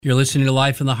You're listening to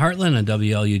Live from the Heartland on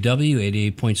WLUW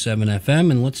 88.7 FM,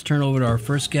 and let's turn over to our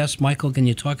first guest. Michael, can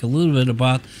you talk a little bit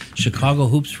about Chicago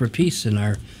Hoops for Peace and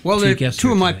our two guests?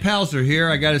 Two of my pals are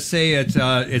here. I got to say it's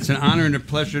an honor and a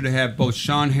pleasure to have both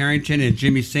Sean Harrington and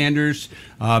Jimmy Sanders,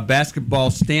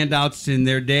 basketball standouts in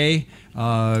their day,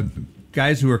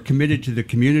 guys who are committed to the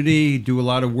community, do a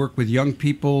lot of work with young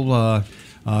people.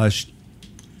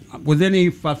 With any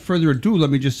further ado, let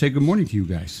me just say good morning to you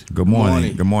guys. Good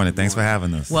morning. Good morning. Thanks for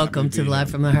having us. Welcome to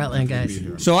Live from the Heartland,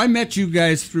 guys. So I met you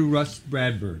guys through Russ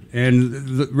Bradford, and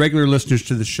the regular listeners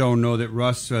to the show know that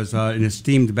Russ was an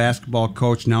esteemed basketball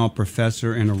coach, now a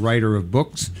professor and a writer of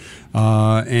books.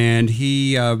 And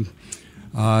he, I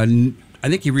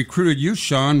think he recruited you,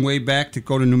 Sean, way back to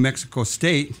go to New Mexico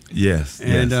State. Yes.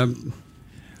 And yes.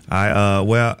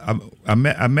 I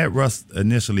met Russ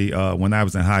initially when I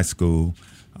was in high school.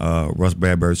 Russ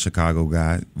Bradford, Chicago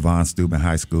guy, Von Steuben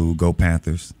High School, go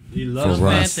Panthers. He loves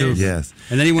Russ. Panthers. Yes.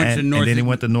 And then he went to North. And then he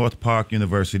went to North Park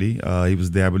University. He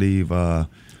was there, I believe, during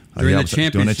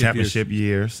the championship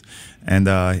years. And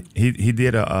he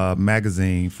did a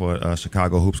magazine for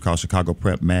Chicago Hoops called Chicago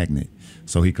Prep Magnet.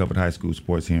 So he covered high school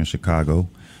sports here in Chicago.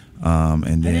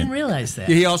 And then I didn't realize that.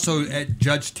 He also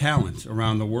judged talent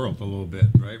around the world a little bit,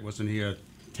 right? Wasn't he a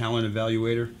talent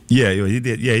evaluator? Yeah, he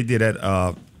did. Yeah, he did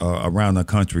that around the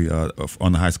country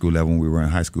on the high school level when we were in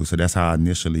high school. So that's how I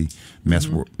initially met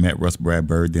Russ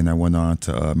Bradford. Then I went on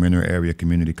to Monroe Area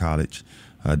Community College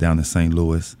down in St.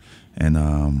 Louis,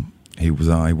 and he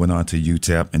went on to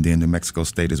UTEP, and then New Mexico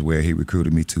State is where he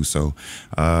recruited me to. So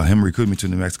him recruiting me to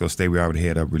New Mexico State, we already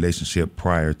had a relationship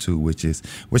prior to, which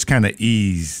kind of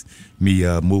eased me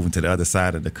moving to the other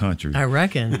side of the country. I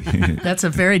reckon. That's a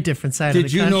very different side of the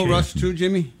country. Did you know Russ too,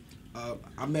 Jimmy?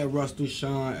 I met Russ through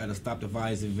Sean at a Stop the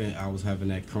Violence event I was having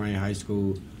at Crane High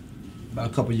School about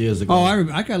a couple years ago. Oh,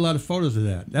 I got a lot of photos of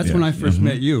that. That's when I first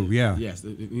met you, yeah. Yes,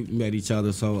 we met each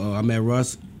other. So I met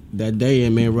Russ that day,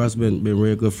 and me and Russ been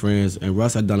real good friends. And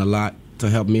Russ had done a lot to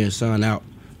help me and Sean out,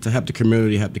 to help the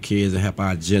community, help the kids, and help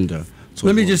our agenda.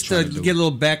 Let me just get a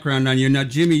little background on you. Now,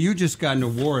 Jimmy, you just got an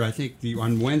award, I think,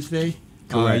 on Wednesday.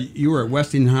 You were at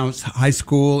Westinghouse High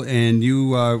School, and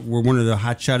you were one of the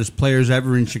hottest players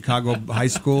ever in Chicago High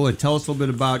School. And tell us a little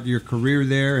bit about your career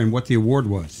there and what the award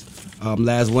was.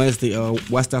 Last Wednesday,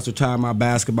 Westinghouse retired my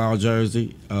basketball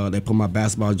jersey. They put my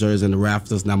basketball jersey in the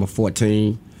rafters, number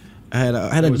 14. I had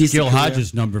a decent Gil career.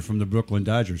 Hodges' number from the Brooklyn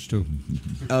Dodgers, too.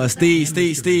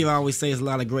 Steve always says a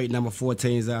lot of great number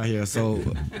 14s out here. So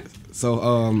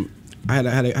I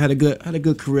had a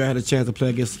good career. I had a chance to play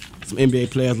against some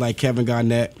NBA players like Kevin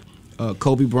Garnett,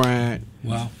 Kobe Bryant,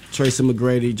 Tracy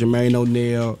McGrady, Jermaine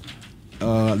O'Neal.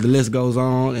 The list goes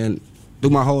on. And through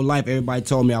my whole life, everybody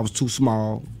told me I was too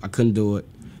small. I couldn't do it.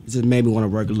 It just made me want to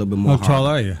work a little bit more. How tall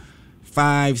are you?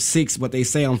 5'6", but they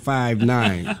say I'm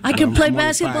 5'9". I can play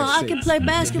basketball. 5'6". I can play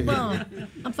basketball.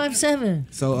 I'm 5'7".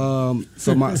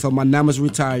 So my number's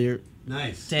retired.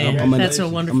 Nice. Damn, that's a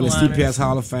wonderful I'm in the honor. CPS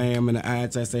Hall of Fame and the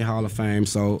IHSA Hall of Fame.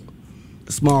 So,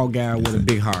 a small guy with a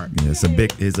big heart. Yeah, it's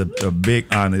a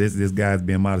big honor. This guy's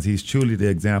being modest. He's truly the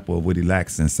example of what he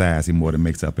lacks in size. He more than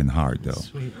makes up in heart, though.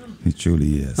 Sweet. He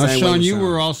truly is. Sean, you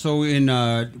were also in.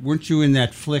 Weren't you in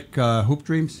that flick Hoop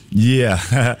Dreams?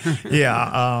 Yeah,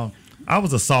 yeah. I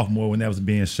was a sophomore when that was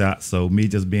being shot. So me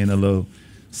just being a little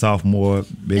sophomore,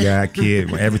 big-eyed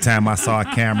kid. Every time I saw a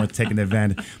camera taking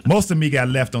advantage, most of me got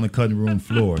left on the cutting room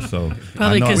floor. So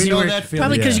probably because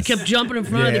yes. you kept jumping in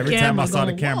front of the every camera. Every time I saw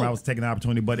the camera, I was taking the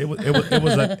opportunity. But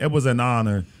it was an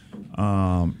honor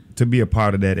to be a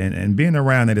part of that, and being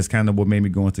around it is kind of what made me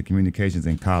go into communications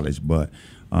in college. But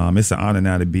it's an honor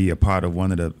now to be a part of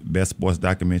one of the best sports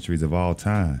documentaries of all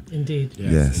time. Indeed.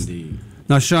 Yes. Indeed.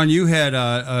 Now, Sean, you had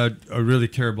a really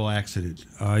terrible accident.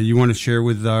 You want to share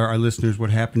with our listeners what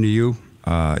happened to you?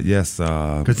 Yes.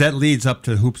 Because that leads up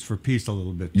to Hoops for Peace a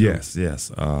little bit, too. Yes.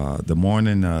 The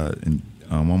morning,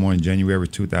 one morning, January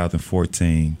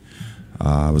 2014,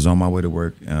 I was on my way to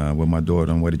work with my daughter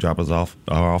on the way to drop us off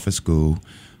at school.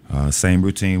 Same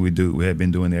routine we had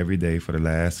been doing every day for the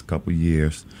last couple of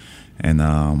years, and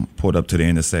pulled up to the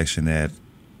intersection at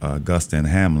Augusta and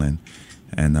Hamlin,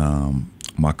 and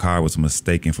my car was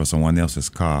mistaken for someone else's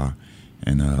car,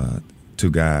 and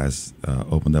two guys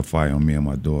opened up fire on me and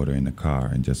my daughter in the car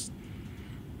and just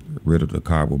riddled the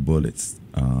car with bullets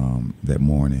that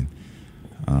morning.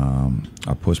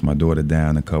 I pushed my daughter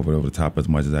down and covered over the top as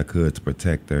much as I could to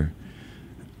protect her.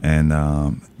 And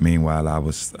meanwhile, I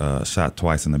was shot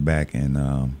twice in the back,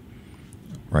 and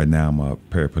right now I'm a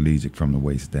paraplegic from the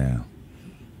waist down.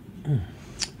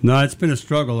 No, it's been a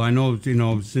struggle. I know,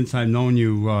 since I've known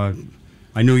you,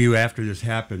 I knew you after this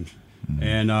happened.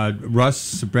 And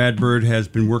Russ Bradford has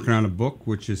been working on a book,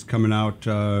 which is coming out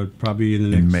probably in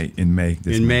the next in May.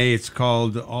 In May, it's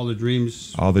called All the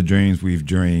Dreams. All the Dreams We've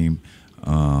Dreamed.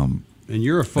 And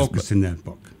you're a focus in that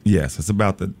book. Yes, it's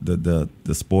about the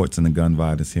sports and the gun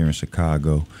violence here in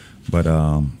Chicago. But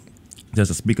just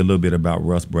to speak a little bit about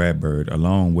Russ Bradford,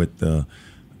 along with the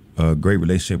great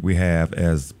relationship we have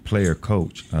as player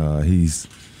coach, he's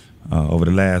over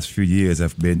the last few years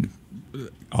have been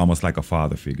almost like a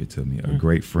father figure to me, a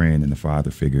great friend and a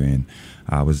father figure. And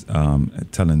I was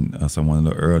telling someone a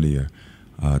little earlier,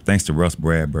 thanks to Russ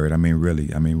Bradford,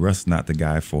 Russ is not the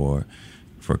guy for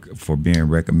being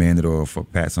recommended or for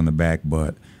pats on the back,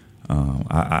 but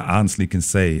I honestly can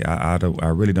say I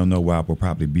really don't know where I will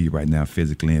probably be right now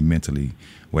physically and mentally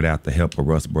without the help of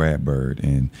Russ Bradford.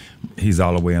 And he's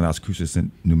all the way in Las Cruces,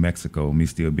 in New Mexico, me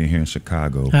still being here in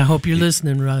Chicago. I hope you're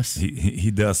listening, Russ.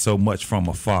 He does so much from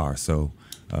afar. So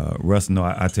Russ,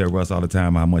 I tell Russ all the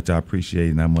time how much I appreciate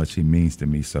and how much he means to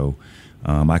me. So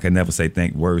I can never say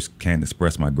words can't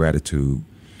express my gratitude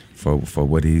for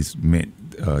what he's meant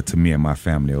to me and my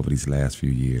family over these last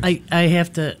few years.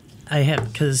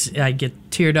 Because I get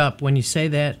teared up when you say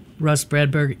that. Russ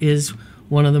Bradford is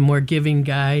one of the more giving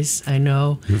guys I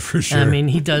know. For sure. I mean,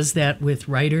 he does that with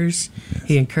writers. Yes.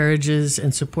 He encourages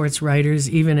and supports writers,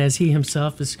 even as he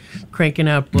himself is cranking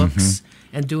out books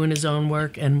and doing his own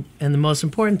work. And the most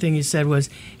important thing he said was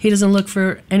he doesn't look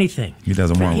for anything. He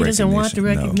doesn't want recognition. He doesn't want the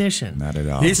recognition. No, not at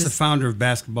all. He's the founder of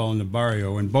Basketball in the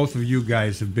Barrio, and both of you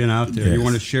guys have been out there. Yes. You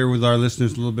want to share with our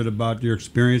listeners a little bit about your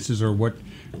experiences or what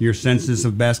your senses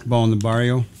of Basketball in the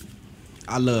Barrio?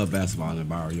 I love Basketball in the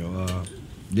Barrio.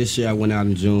 This year I went out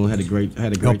in June, had a great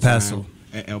El Paso. time.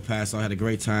 At El Paso, I had a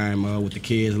great time with the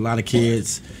kids. A lot of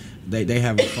kids, they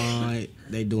having fun.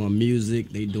 They doing music.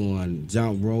 They doing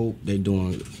jump rope. They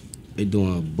doing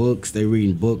books. They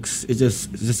reading books. It's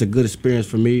just a good experience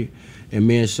for me. And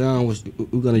me and Sean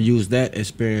we're gonna use that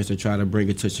experience and try to bring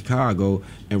it to Chicago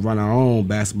and run our own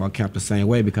basketball camp the same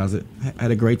way because it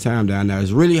had a great time down there.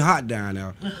 It's really hot down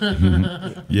there.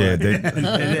 Yeah,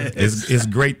 it's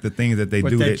great the things that they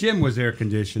do. But that gym was air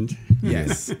conditioned.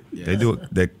 Yes. They do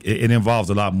it. It involves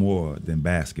a lot more than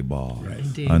basketball. Right.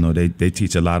 Indeed. I know they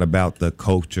teach a lot about the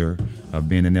culture of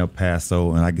being in El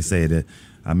Paso, and like I say that.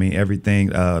 Everything.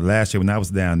 Last year when I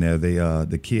was down there,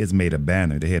 the kids made a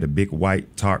banner. They had a big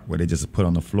white tarp where they just put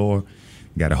on the floor,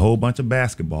 got a whole bunch of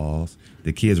basketballs.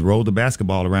 The kids rolled the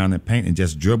basketball around in paint and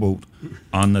just dribbled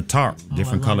on the tarp,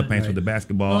 different color paints with the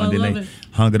basketball, and then they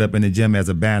hung it up in the gym as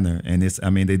a banner. And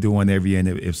they do one every year, and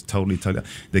it's totally.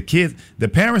 The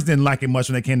parents didn't like it much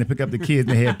when they came to pick up the kids.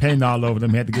 They had paint all over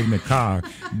them. Had to get in the car,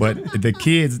 but the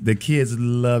kids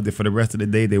loved it. For the rest of the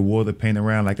day, they wore the paint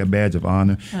around like a badge of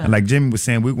honor. And like Jimmy was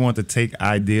saying, we want to take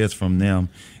ideas from them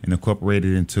and incorporate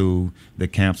it into the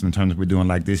camps and the tournaments we're doing.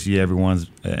 Like this year, everyone's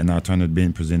in our tournament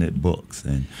being presented books,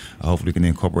 and hopefully we can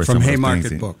incorporate from some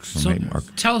Haymarket of those things Books.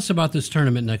 So tell us about this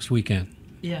tournament next weekend.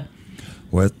 Yeah.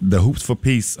 Well, the Hoops for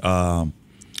Peace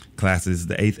class is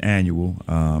the 8th annual.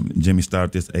 Jimmy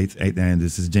started this 8th annual.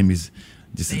 This is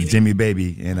Jimmy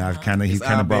baby, and he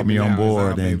kind of brought me on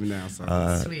board,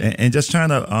 and just trying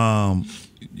to.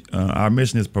 Our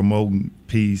mission is promoting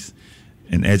peace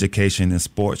and education and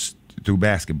sports through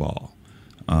basketball.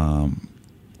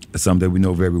 It's something that we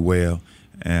know very well,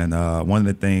 and one of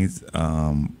the things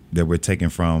that we're taking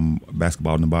from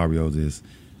Basketball in the Barrios is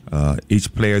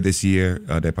each player this year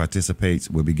that participates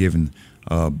will be given.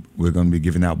 We're going to be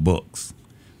giving out books,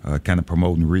 kind of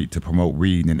promote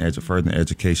reading and further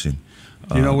education.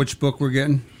 Do you know which book we're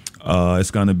getting?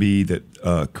 It's going to be the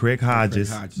Craig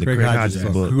Hodges, Craig Hodges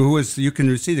book. You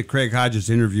can see the Craig Hodges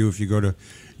interview if you go to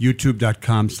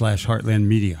youtube.com/Heartland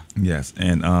Media. Yes,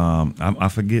 and I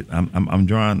forget. I'm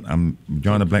drawing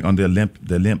a blank on the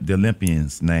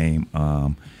Olympian's name.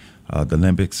 The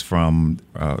Olympics from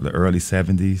the early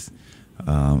 '70s.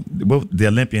 The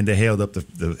Olympian that held up his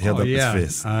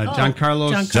fist. John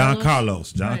Carlos.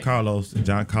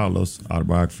 John Carlos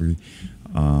autobiography.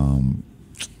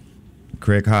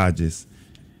 Craig Hodges.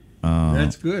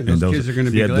 That's good. Those kids are going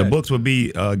to be glad. The books would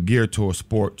be geared towards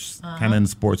sports, kind of in the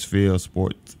sports field,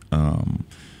 sports,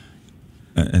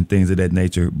 and things of that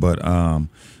nature. But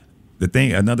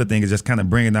another thing is just kind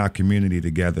of bringing our community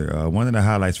together. One of the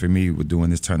highlights for me with doing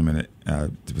this tournament, I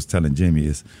was telling Jimmy,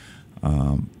 is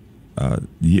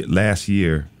last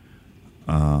year,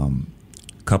 a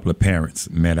couple of parents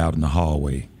met out in the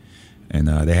hallway, And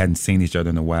they hadn't seen each other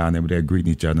in a while, and they were there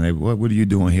greeting each other. And they, what are you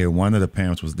doing here? One of the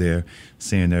parents was there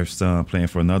seeing their son playing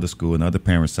for another school. Another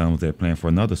parent's son was there playing for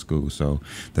another school. So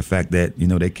the fact that,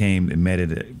 they came and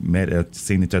met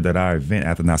seeing each other at our event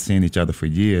after not seeing each other for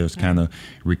years kind of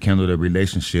rekindled a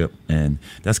relationship. And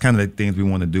that's kind of the things we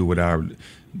want to do with our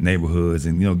neighborhoods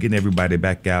and, getting everybody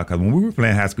back out. Because when we were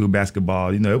playing high school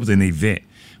basketball, it was an event.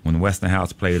 When Western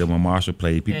House played or when Marshall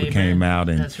played, people came out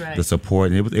and the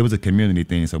support. And it was a community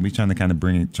thing. So we trying to kind of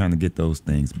trying to get those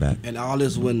things back. And all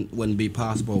this wouldn't be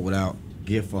possible without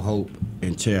Gift for Hope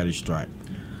and Charity Stripe.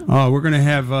 We're going to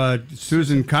have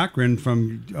Susan Cochran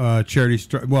from Charity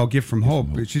Stripe. Well, Gift from Hope.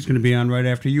 She's going to be on right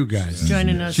after you guys.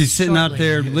 Joining us. She's sitting shortly. out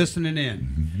there listening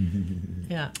in.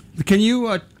 Yeah. Can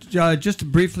you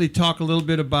just briefly talk a little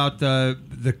bit about the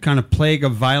kind of plague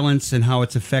of violence and how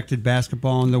it's affected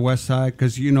basketball on the West Side?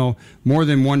 Because, more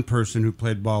than one person who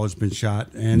played ball has been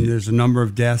shot, and there's a number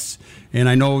of deaths. And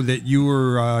I know that you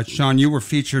were, Sean, you were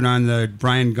featured on the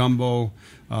Brian Gumbo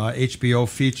HBO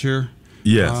feature.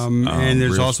 Yes. And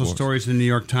there's Real also Sports. stories in the New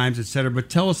York Times, et cetera. But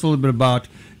tell us a little bit about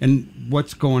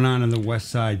what's going on the West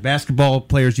Side. Basketball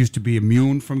players used to be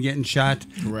immune from getting shot,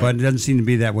 but it doesn't seem to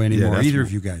be that way anymore. that's Either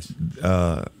of you guys.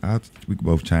 We can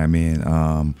both chime in.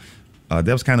 That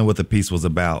was kind of what the piece was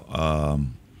about,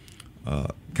 kind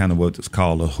of what's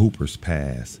called a Hooper's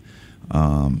Pass.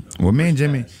 When me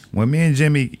and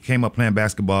Jimmy came up playing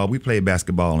basketball, we played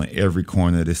basketball in every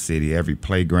corner of the city, every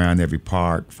playground, every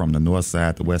park, from the north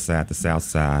side, the west side, the south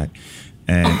side.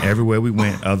 And everywhere we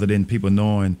went, other than people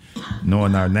knowing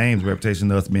our names, reputation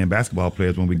of us being basketball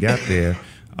players when we got there,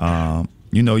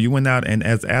 you went out, and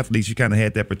as athletes, you kind of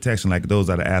had that protection. Like, those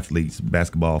are the athletes,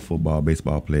 basketball, football,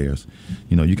 baseball players.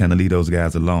 You kind of leave those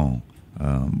guys alone.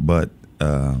 But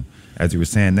as you were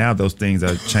saying, now those things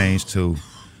are changed to,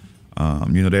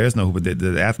 there is no, but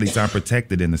the athletes aren't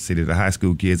protected in the city. The high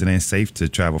school kids, it ain't safe to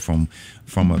travel from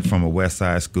a west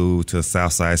side school to a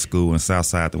south side school, and south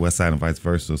side to west side, and vice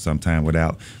versa, sometime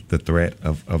without the threat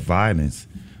of violence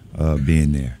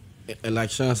being there. And like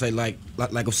Sean said, like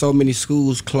with so many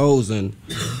schools closing,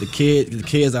 the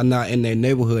kids are not in their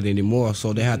neighborhood anymore,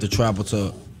 so they have to travel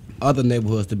to other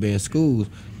neighborhoods to be in schools.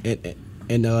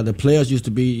 And the players used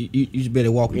to be able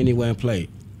to walk anywhere and play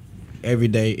every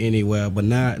day, anywhere. But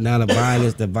now the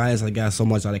violence has got so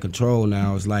much out of control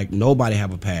now. It's like nobody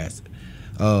have a pass.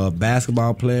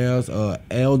 Basketball players,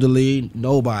 elderly,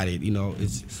 nobody.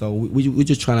 So we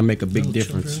just trying to make a big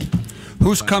difference.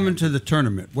 Who's coming to the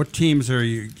tournament? What teams are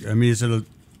you? I mean,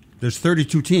 there's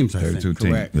 32 teams, I think. 32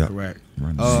 teams. Correct, Yeah. correct.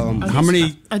 How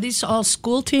many? Are these all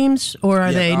school teams, or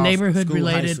are they all neighborhood school,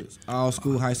 related? All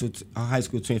school, high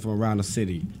school teams from around the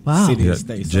city. Wow. City Yeah, and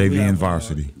state. JV we have, and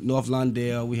varsity. North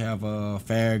Lawndale, we have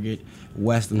Farragut,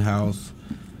 Western House,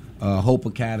 Hope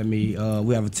Academy.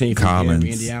 We have a team from Collins.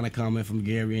 Gary, Indiana, coming from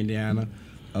Gary, Indiana.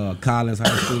 Collins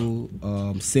High School,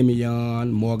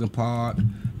 Simeon, Morgan Park.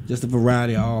 Just a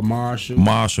variety of all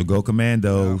Marshall, Go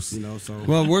Commandos.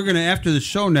 Well, we're gonna, after the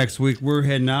show next week, we're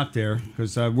heading out there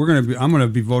because I'm gonna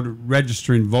be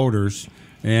registering voters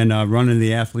and running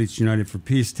the Athletes United for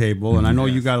Peace table, and I know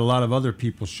you got a lot of other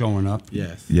people showing up.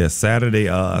 Yes. Yes, Saturday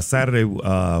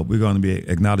we're going to be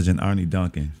acknowledging Arnie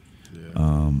Duncan,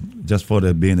 just for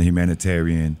being a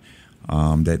humanitarian.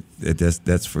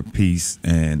 That's for peace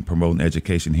and promoting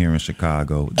education here in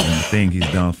Chicago, and the thing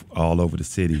he's done all over the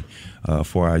city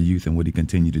for our youth, and what he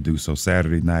continue to do. So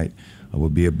Saturday night will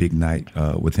be a big night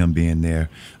with him being there.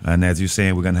 And as you're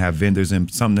saying, we're going to have vendors,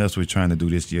 and something else we're trying to do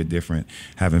this year different,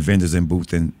 having vendors in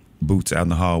booths out in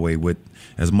the hallway with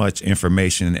as much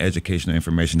information and educational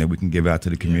information that we can give out to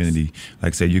the community. Yes.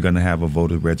 Like I said, you're going to have a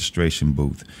voter registration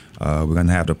booth. We're going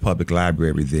to have the public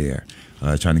library there.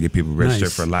 Trying to get people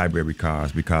registered for library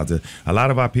cards, because a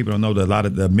lot of our people don't know a lot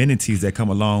of the amenities that come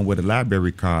along with a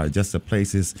library card, just the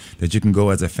places that you can go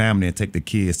as a family and take the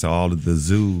kids to all of the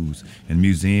zoos and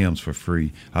museums for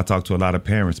free. I talk to a lot of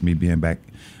parents, me being back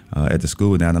at the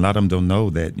school now, and a lot of them don't know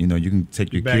that, you can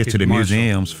take your kids to the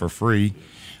museums for free.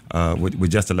 With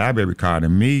just a library card.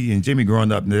 And me and Jimmy growing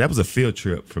up, that was a field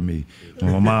trip for me.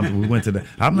 When my mom, we went to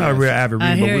I'm not a real avid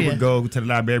reader, but we would go to the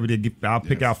library to I'll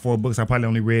pick out 4 books. I probably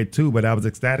only read 2, but I was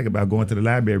ecstatic about going to the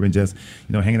library and just,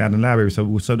 hanging out in the library. So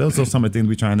those are some of the things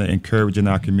we're trying to encourage in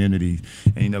our community,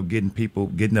 and, getting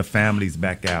the families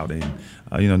back out, and,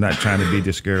 not trying to be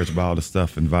discouraged by all the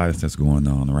stuff and violence that's going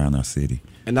on around our city.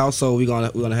 And also we're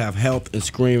gonna have health and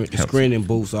screening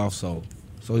booths also.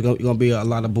 So it's gonna be a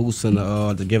lot of booths and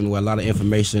to giving away a lot of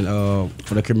information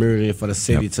for the community and for the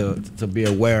city to be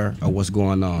aware of what's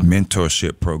going on.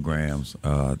 Mentorship programs.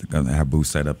 They're gonna have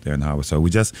booths set up there in Howard. So we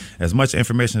just as much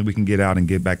information as we can get out and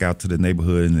get back out to the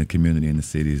neighborhood and the community and the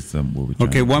cities. What we're trying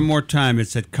Okay, to do. one more time.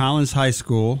 It's at Collins High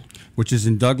School, which is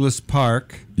in Douglas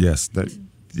Park. Yes, yes.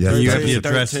 You have the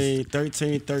address.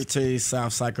 1313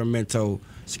 South Sacramento,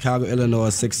 Chicago, Illinois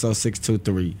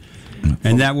 60623.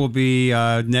 And that will be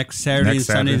next Saturday Next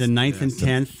and Sunday, Saturday. the 9th and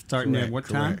 10th, starting at what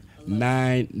time?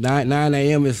 9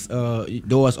 a.m. is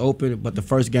doors open, but the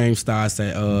first game starts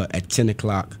at 10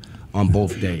 o'clock on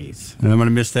both days. And I'm going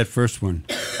to miss that first one.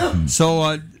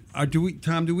 So,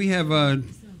 Tom, do we have a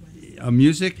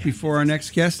music before our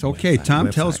next guest? Okay, Tom,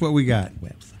 tell us what we got.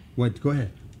 What? Go ahead.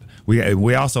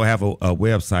 We also have a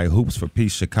website,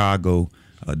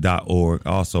 hoopsforpeacechicago.org,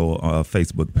 also a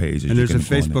Facebook page. And there's a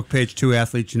Facebook page too,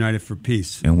 Athletes United for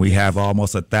Peace. And we have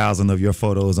almost 1,000 of your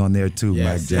photos on there too,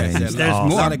 Yes, Mike James. yes. There's A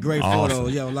more. lot of great Awesome.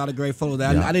 photos. Yeah, a lot of great photos.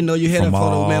 I Yeah. didn't know you had a From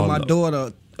photo, man. all My the-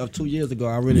 daughter of 2 years ago.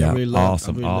 I really love.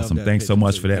 Awesome, I really love awesome. that Thanks so picture,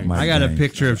 much too. for that, Thank Mike. I got a James.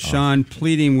 picture of Sean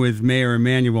pleading with Mayor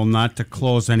Emanuel not to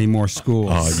close any more schools.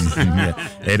 Oh, yeah.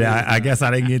 And I guess I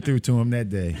didn't get through to him that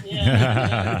day.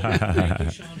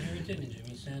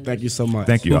 Thank you so much.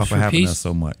 Thank you all Hoops for for having Peace. us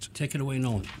so much. Take it away,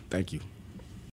 Nolan. Thank you.